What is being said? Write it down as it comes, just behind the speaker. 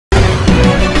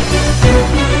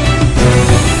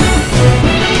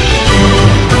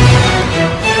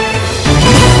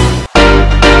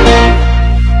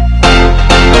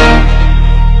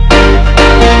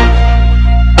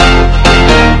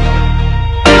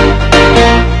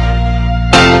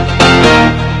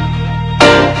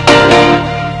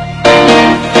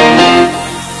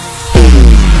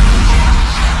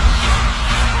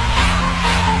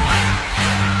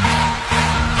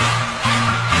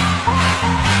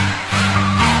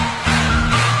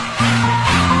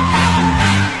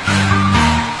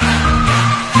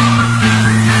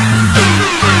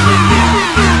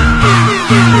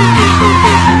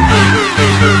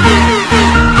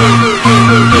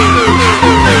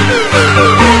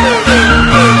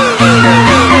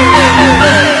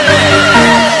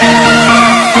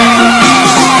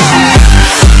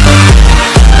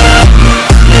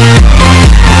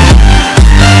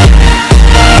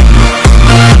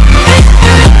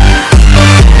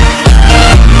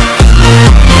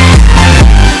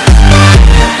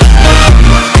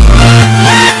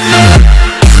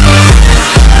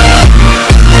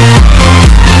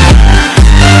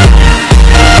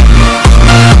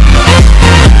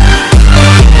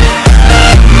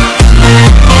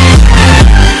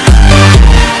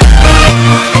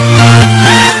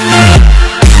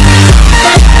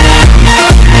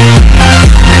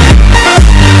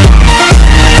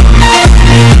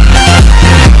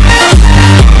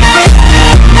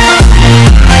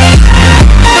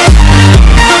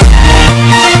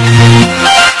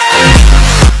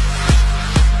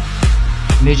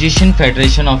Musician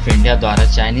federation of India द्वारा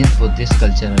Chinese Buddhist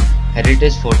cultural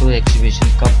heritage photo exhibition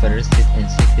cup parade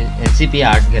स्थित NCP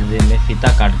art gallery में फीता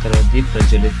काटकर और दीप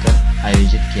प्रज्वलित कर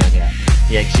आयोजित किया गया।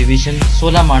 यह एग्जीबिशन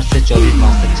 16 मार्च से 24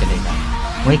 मार्च तक चलेगा।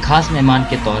 वहीं खास मेहमान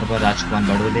के तौर पर राजकुमार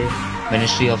Badole,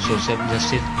 ministry of social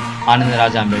justice, Anand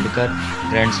Raj Ambedkar,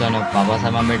 grandson of Baba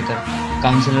Saheb Ambedkar,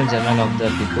 councillor general of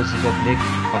the people's Republic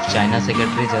of China,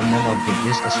 secretary general of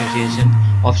Buddhist association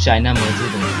of China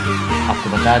मौजूद होंगे। आपको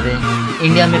बता दें कि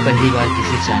इंडिया में पहली बार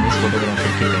किसी चाइनीज फोटोग्राफर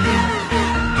की पेंटिंग है।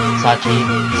 साथ ही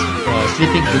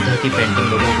स्लीपिंग बुद्धा की पेंटिंग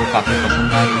लोगों को काफ़ी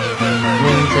पसंद आई।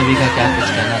 वो इन सभी का क्या कुछ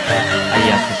कहना था,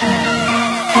 आइए आपको सुनाते हैं।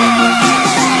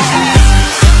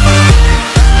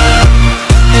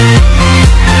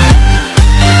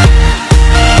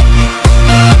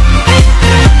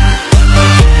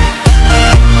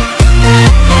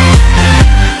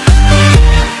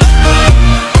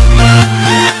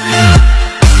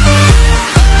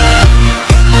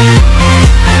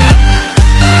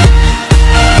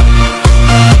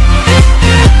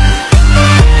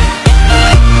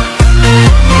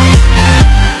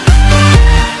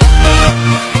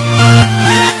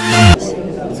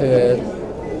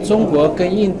中国跟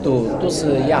印度都是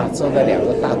亚洲的两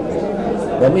个大国，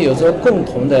我们有着共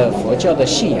同的佛教的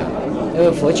信仰，因为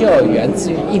佛教源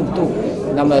自于印度，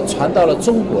那么传到了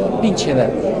中国，并且呢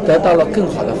得到了更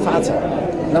好的发展。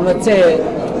那么在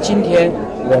今天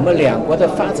我们两国的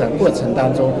发展过程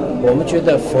当中，我们觉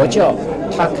得佛教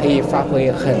它可以发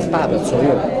挥很大的作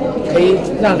用，可以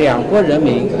让两国人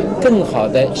民更好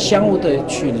的相互的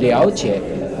去了解、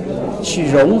去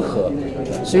融合。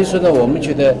所以说呢，我们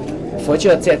觉得佛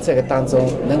教在这个当中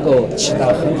能够起到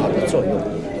很好的作用。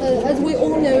As we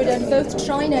all know that both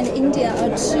China and India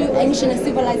are two ancient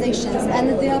civilizations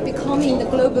and they are becoming the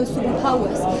global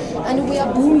superpowers and we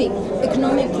are booming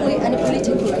economically and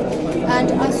politically.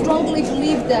 And I strongly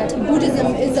believe that Buddhism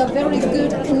is a very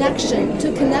good connection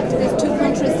to connect these two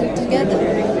countries together.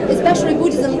 Especially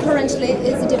Buddhism currently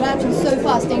is developing so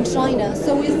fast in China,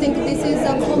 so we think this is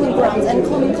a common ground and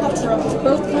common culture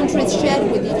both countries share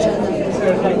with each other.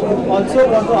 Also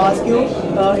want to ask you,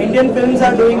 Indian films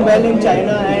are doing well in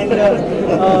China and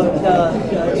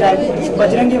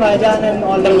Bajrangi Bhaijaan and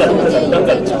all Dangal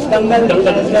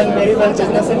has done very well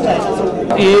business in China.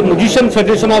 ये musician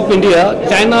federation of India,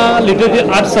 China literary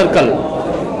art circle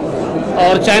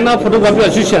और China photography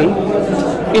association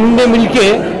इनमें मिलके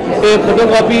ये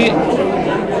photography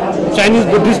Chinese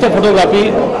Buddhist photography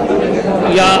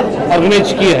या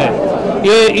organise की है।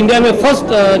 ये India में फर्स्ट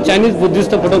चाइनीज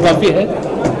बुद्धिस्ट फोटोग्राफी है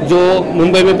जो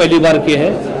मुंबई में पहली बार की है।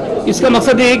 इसका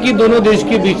मकसद ये है कि दोनों देश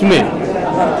के बीच में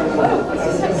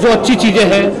जो अच्छी चीज़ें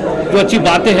हैं, जो अच्छी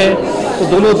बातें हैं, तो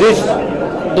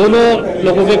दोनों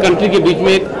लोगों के कंट्री के बीच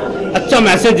में एक अच्छा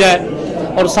मैसेज जाए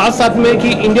और साथ साथ में कि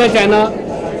इंडिया चाइना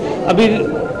अभी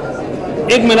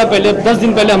 1 महीना पहले 10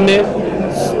 दिन पहले हमने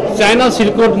China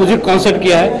silk road music concert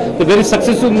किया है, तो very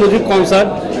successful music concert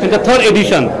in the 3rd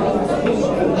addition.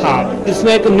 हाँ,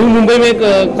 इसमें एक न्यू मुंबई में एक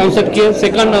कॉन्सर्ट किए,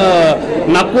 2nd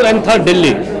Nagpur and 3rd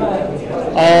Delhi.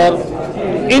 और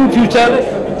इन फ्यूचर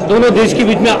दोनों देश के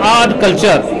बीच में आर्ट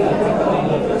कल्चर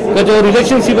का जो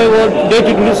रिलेशनशिप है वो डे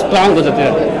टू डे स्ट्रांग हो जाते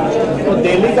हैं। तो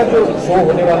दिल्ली का जो शो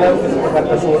होने वाला है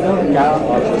उसका शो है और क्या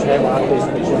कुछ है वहाँ पे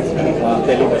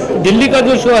स्पेशल? दिल्ली का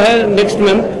जो शो है नेक्स्ट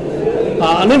मंथ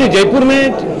नहीं जयपुर में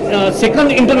 2nd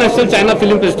international China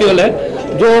film festival है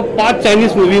जो 5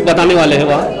 चाइनीज मूवी बताने वाले हैं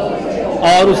वहाँ,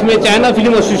 और उसमें चाइना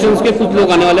फिल्म एसोसिएशन के कुछ लोग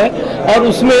आने वाले हैं और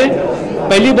उसमें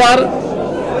पहली बार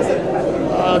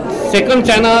 2nd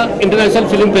China international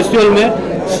film festival में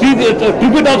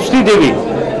ट्रिब्यूट ऑफ श्रीदेवी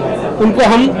उनको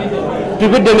हम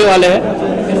ट्रिब्यूट देने वाले हैं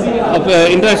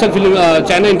international film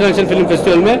China international film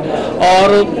festival में। और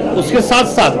उसके साथ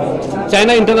साथ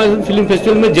चाइना इंटरनेशनल फिल्म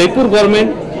फेस्टिवल में जयपुर गवर्नमेंट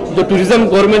जो टूरिज्म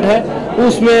गवर्नमेंट है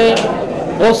उसमें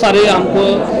बहुत सारे हमको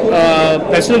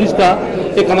फैसिलिटीज़ का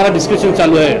एक हमारा डिस्कशन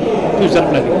चालू है फ्यूचर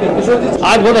प्लान।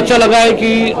 आज बहुत अच्छा लगा है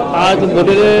कि आज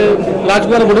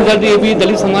राजकुमार बड़ोले ये भी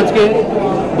दलित समाज के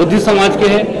बुद्धिस्ट समाज के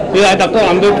हैं, ये डॉक्टर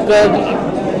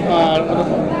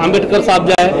अम्बेडकर साहब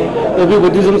जो है वो भी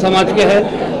बुद्धिज्म समाज के हैं,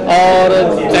 और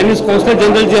चाइनीज काउंसिलर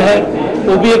जनरल जो है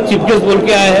वो भी एक चीफ गेस्ट बोल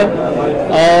के आए हैं,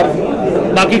 और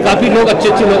बाकी काफ़ी लोग अच्छे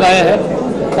लोग आए हैं,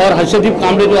 और हर्षदीप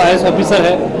कामड़े जो IAS ऑफिसर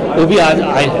है वो भी आज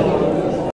आए हैं।